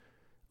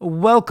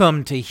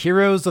Welcome to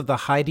Heroes of the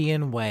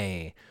Hydian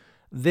Way.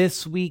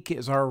 This week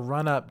is our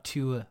run-up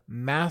to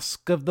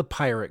Mask of the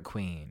Pirate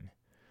Queen.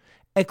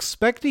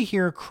 Expect to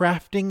hear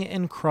crafting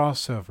and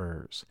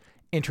crossovers,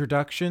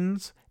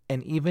 introductions,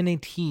 and even a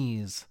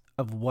tease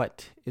of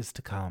what is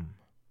to come.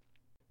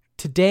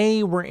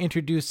 Today we're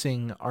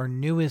introducing our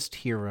newest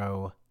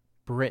hero,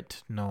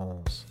 Britt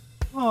Knowles.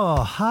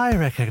 Oh, I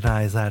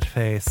recognize that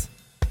face.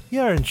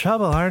 You're in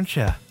trouble, aren't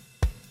you?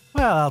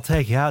 Well, I'll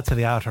take you out to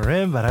the Outer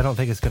Rim, but I don't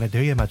think it's going to do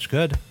you much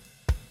good.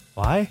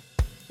 Why?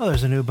 Well,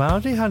 there's a new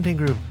bounty hunting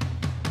group.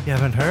 You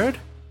haven't heard?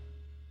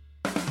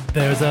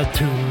 There's a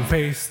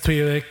two-faced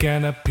Twi'lek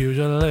and a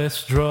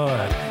pugilist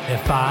droid.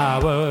 If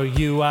I were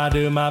you, I'd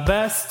do my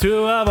best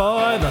to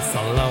avoid the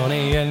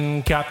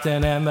Solonian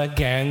captain and the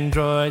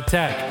Gandroid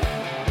tech.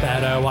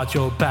 Better watch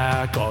your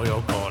back or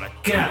you're gonna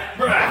get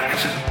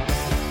wrecked.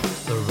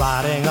 They're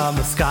riding on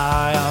the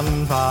sky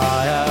on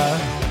fire,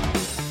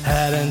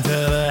 heading to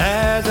the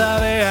edge of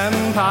the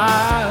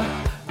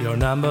empire. Your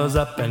number's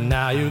up and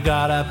now you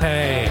gotta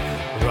pay,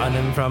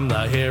 running from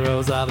the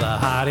heroes of the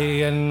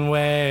Hydian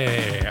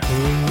Way.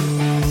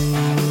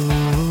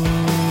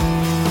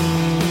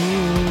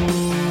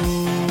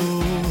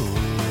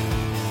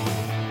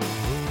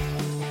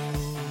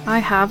 I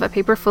have a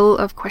paper full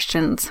of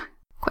questions.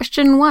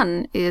 Question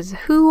 1 is,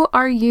 who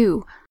are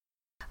you?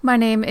 My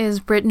name is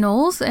Britt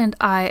Knowles and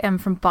I am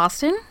from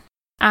Boston.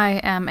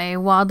 I am a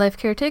wildlife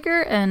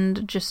caretaker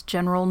and just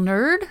general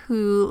nerd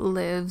who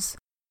lives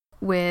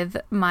with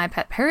my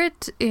pet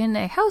parrot in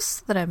a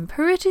house that I'm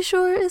pretty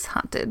sure is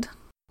haunted.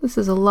 This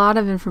is a lot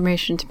of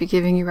information to be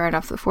giving you right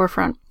off the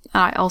forefront.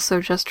 I also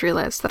just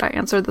realized that I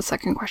answered the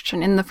second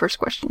question in the first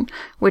question,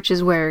 which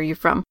is where are you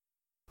from?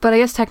 But I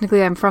guess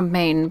technically I'm from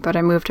Maine, but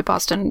I moved to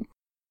Boston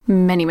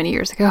many, many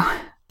years ago.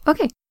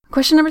 Okay,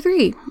 question number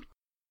 3.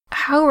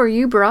 How are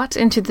you brought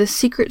into the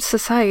secret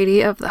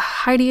society of the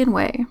Hydian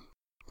Way?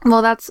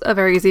 Well, that's a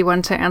very easy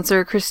one to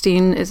answer.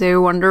 Christine is a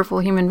wonderful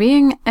human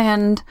being,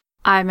 and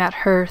I met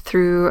her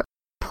through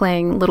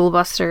playing Little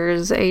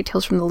Busters, a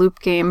Tales from the Loop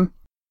game,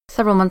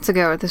 several months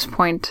ago at this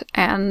point,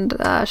 and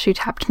she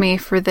tapped me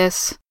for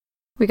this.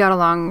 We got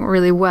along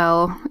really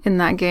well in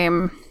that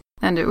game,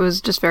 and it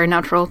was just very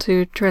natural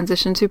to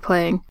transition to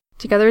playing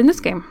together in this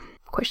game.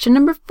 Question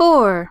number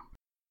 4.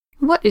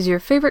 What is your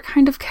favorite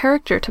kind of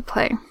character to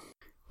play?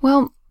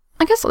 Well,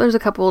 I guess there's a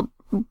couple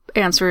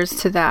answers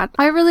to that.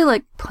 I really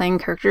like playing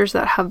characters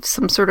that have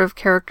some sort of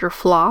character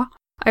flaw.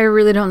 I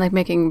really don't like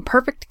making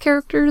perfect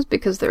characters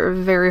because they're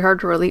very hard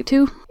to relate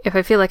to. If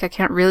I feel like I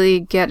can't really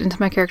get into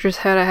my character's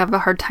head, I have a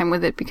hard time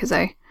with it because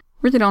I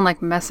really don't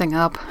like messing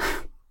up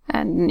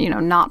and,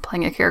 not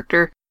playing a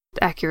character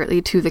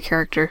accurately to the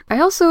character. I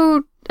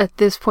also, at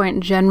this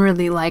point,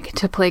 generally like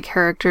to play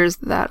characters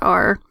that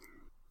are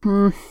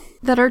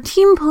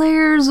team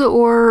players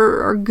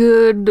or are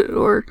good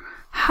or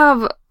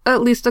have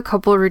at least a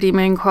couple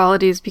redeeming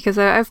qualities, because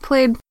I've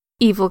played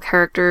evil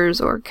characters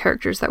or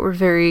characters that were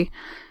very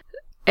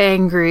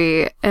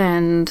angry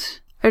and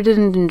I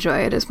didn't enjoy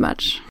it as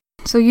much.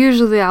 So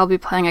usually I'll be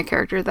playing a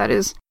character that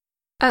is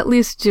at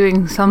least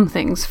doing some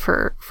things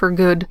for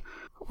good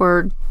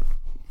or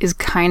is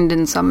kind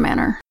in some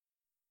manner.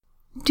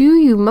 Do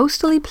you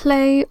mostly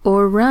play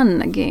or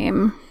run a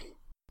game?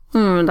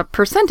 The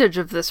percentage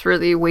of this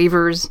really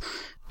wavers.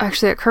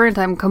 Actually, at current,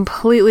 I'm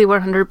completely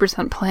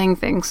 100% playing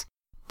things.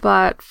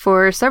 But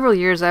for several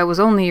years, I was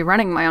only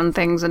running my own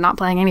things and not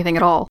playing anything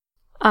at all.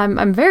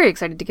 I'm very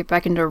excited to get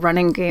back into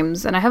running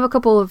games, and I have a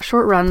couple of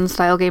short run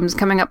style games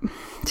coming up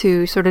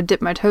to sort of dip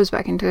my toes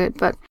back into it,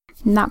 but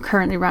not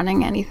currently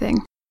running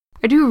anything.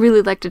 I do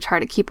really like to try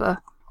to keep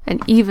an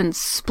even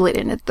split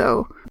in it,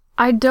 though.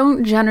 I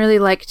don't generally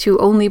like to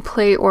only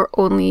play or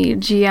only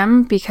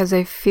GM, because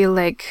I feel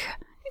like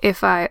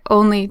if I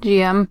only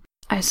GM,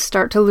 I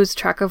start to lose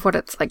track of what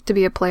it's like to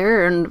be a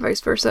player and vice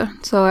versa.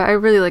 So I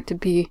really like to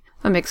be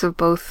a mix of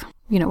both,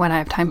 when I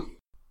have time.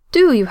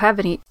 Do you have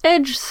any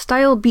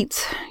Edge-style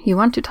beats you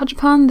want to touch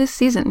upon this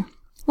season?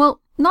 Well,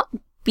 not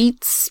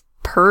beats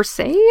per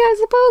se, I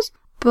suppose,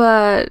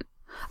 but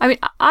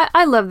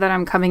I love that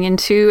I'm coming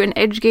into an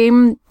Edge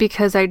game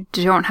because I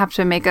don't have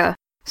to make a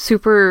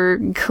super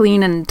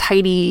clean and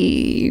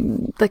tidy,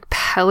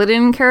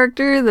 paladin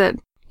character that,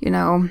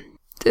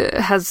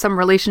 has some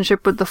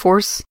relationship with the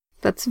Force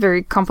that's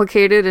very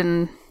complicated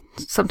and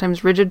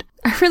sometimes rigid.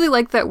 I really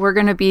like that we're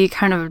going to be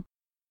kind of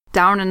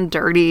down and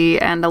dirty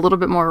and a little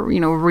bit more,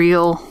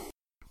 real,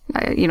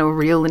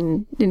 real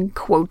in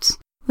quotes,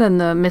 than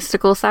the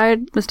mystical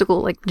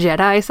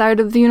Jedi side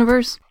of the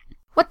universe.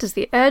 What does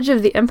the Edge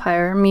of the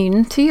Empire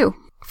mean to you?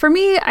 For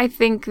me, I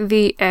think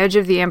the Edge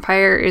of the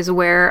Empire is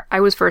where I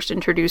was first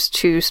introduced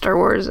to Star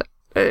Wars.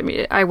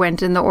 I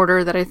went in the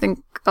order that I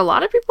think a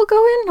lot of people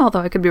go in,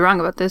 although I could be wrong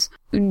about this.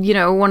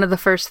 One of the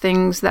first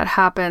things that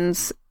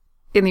happens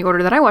in the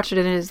order that I watched it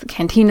in is the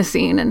Cantina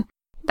scene, and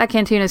that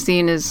Cantina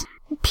scene is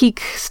peak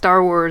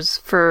Star Wars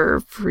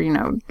for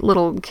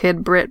little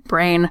kid Brit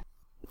brain.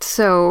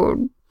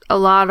 So a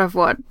lot of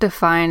what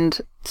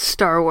defined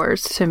Star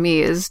Wars to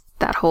me is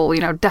that whole,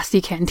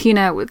 dusty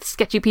cantina with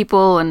sketchy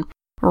people and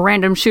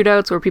random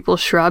shootouts where people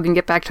shrug and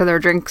get back to their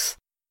drinks.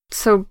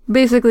 So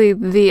basically,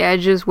 the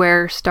Edge is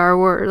where Star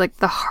Wars, like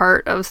the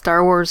heart of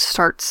Star Wars,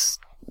 starts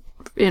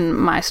in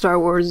my Star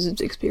Wars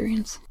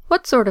experience.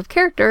 What sort of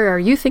character are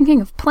you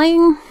thinking of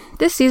playing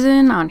this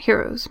season on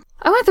Heroes?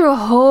 I went through a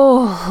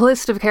whole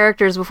list of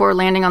characters before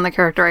landing on the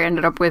character I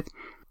ended up with.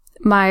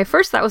 My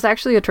first thought was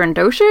actually a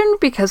Trandoshan,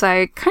 because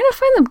I kind of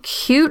find them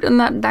cute in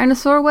that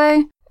dinosaur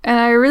way, and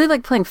I really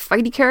like playing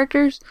fighty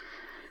characters.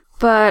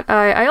 But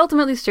I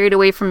ultimately strayed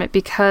away from it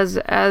because,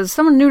 as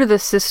someone new to the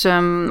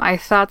system, I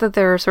thought that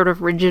their sort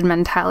of rigid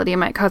mentality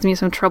might cause me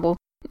some trouble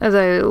as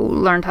I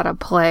learned how to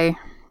play.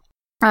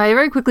 I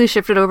very quickly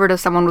shifted over to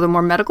someone with a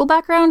more medical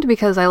background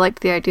because I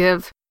liked the idea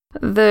of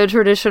the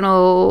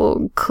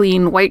traditional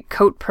clean white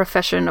coat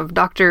profession of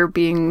doctor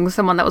being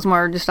someone that was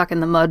more just stuck in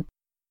the mud.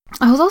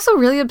 I was also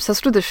really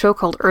obsessed with a show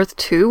called Earth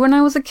 2 when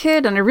I was a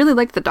kid, and I really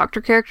liked the doctor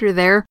character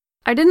there.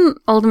 I didn't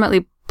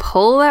ultimately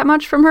pull that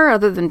much from her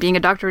other than being a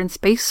doctor in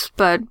space,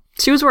 but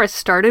she was where I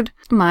started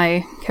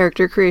my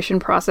character creation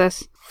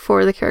process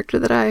for the character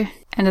that I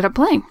ended up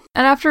playing.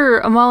 And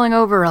after mulling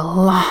over a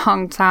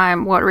long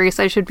time what race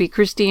I should be,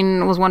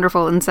 Christine was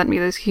wonderful and sent me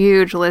this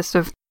huge list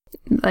of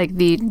like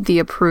the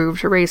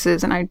approved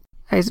races, and I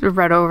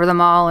read over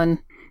them all and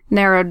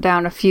narrowed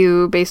down a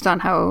few based on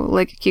how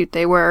like cute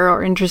they were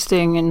or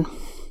interesting, and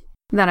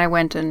then I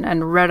went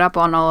and read up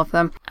on all of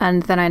them,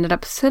 and then I ended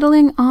up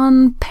settling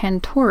on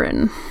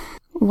Pantoran.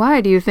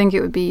 Why do you think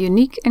it would be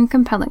unique and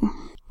compelling?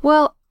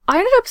 Well, I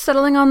ended up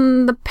settling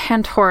on the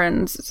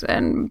Pantorans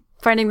and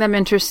finding them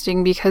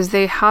interesting because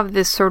they have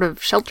this sort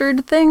of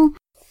sheltered thing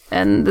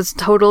and this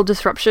total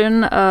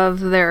disruption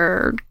of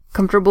their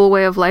comfortable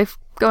way of life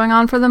going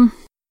on for them.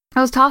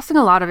 I was tossing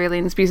a lot of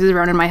alien species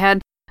around in my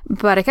head,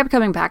 but I kept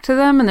coming back to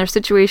them and their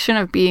situation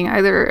of being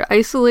either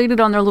isolated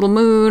on their little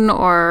moon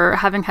or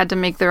having had to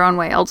make their own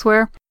way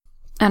elsewhere.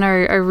 And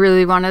I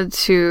really wanted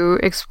to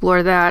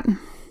explore that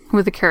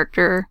with the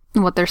character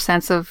and what their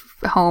sense of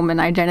home and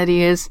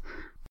identity is.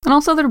 And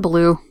also they're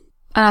blue,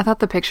 and I thought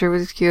the picture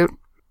was cute.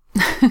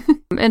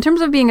 In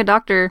terms of being a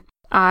doctor,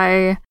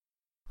 I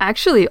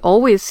actually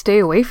always stay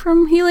away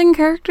from healing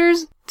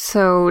characters,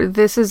 so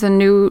this is a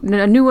new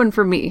one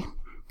for me.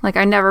 Like,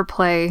 I never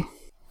play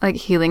like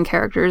healing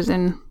characters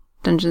in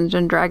Dungeons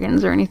and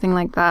Dragons or anything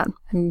like that.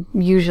 I'm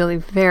usually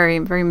very,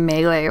 very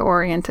melee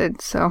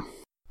oriented, so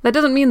that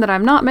doesn't mean that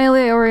I'm not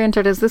melee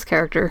oriented as this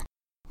character.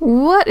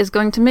 What is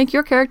going to make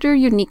your character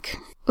unique?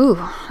 Ooh,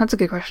 that's a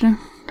good question.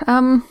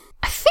 I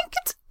think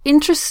it's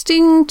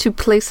interesting to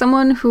play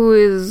someone who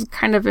is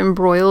kind of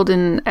embroiled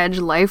in Edge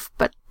life,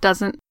 but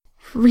doesn't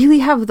really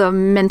have the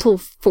mental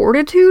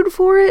fortitude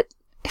for it,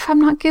 if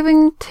I'm not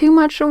giving too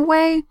much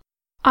away.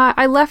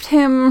 I left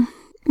him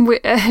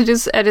at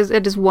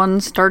his one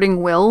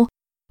starting will,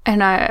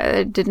 and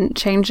I didn't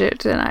change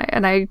it,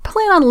 and I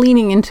plan on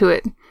leaning into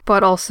it.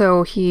 But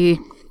also, he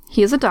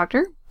is a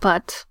doctor,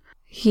 but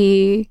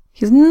he's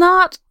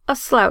not a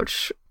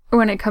slouch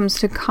when it comes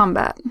to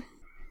combat,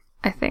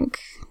 I think.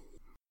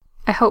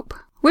 I hope.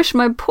 Wish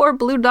my poor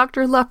blue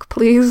doctor luck,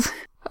 please.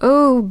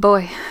 Oh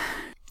boy.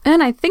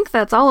 And I think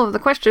that's all of the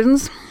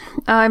questions.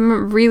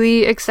 I'm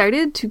really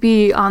excited to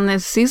be on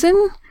this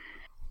season,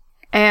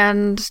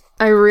 and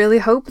I really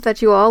hope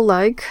that you all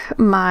like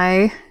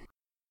my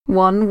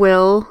one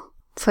will,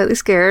 slightly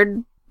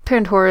scared,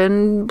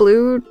 Pantoran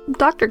blue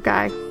doctor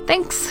guy.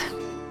 Thanks!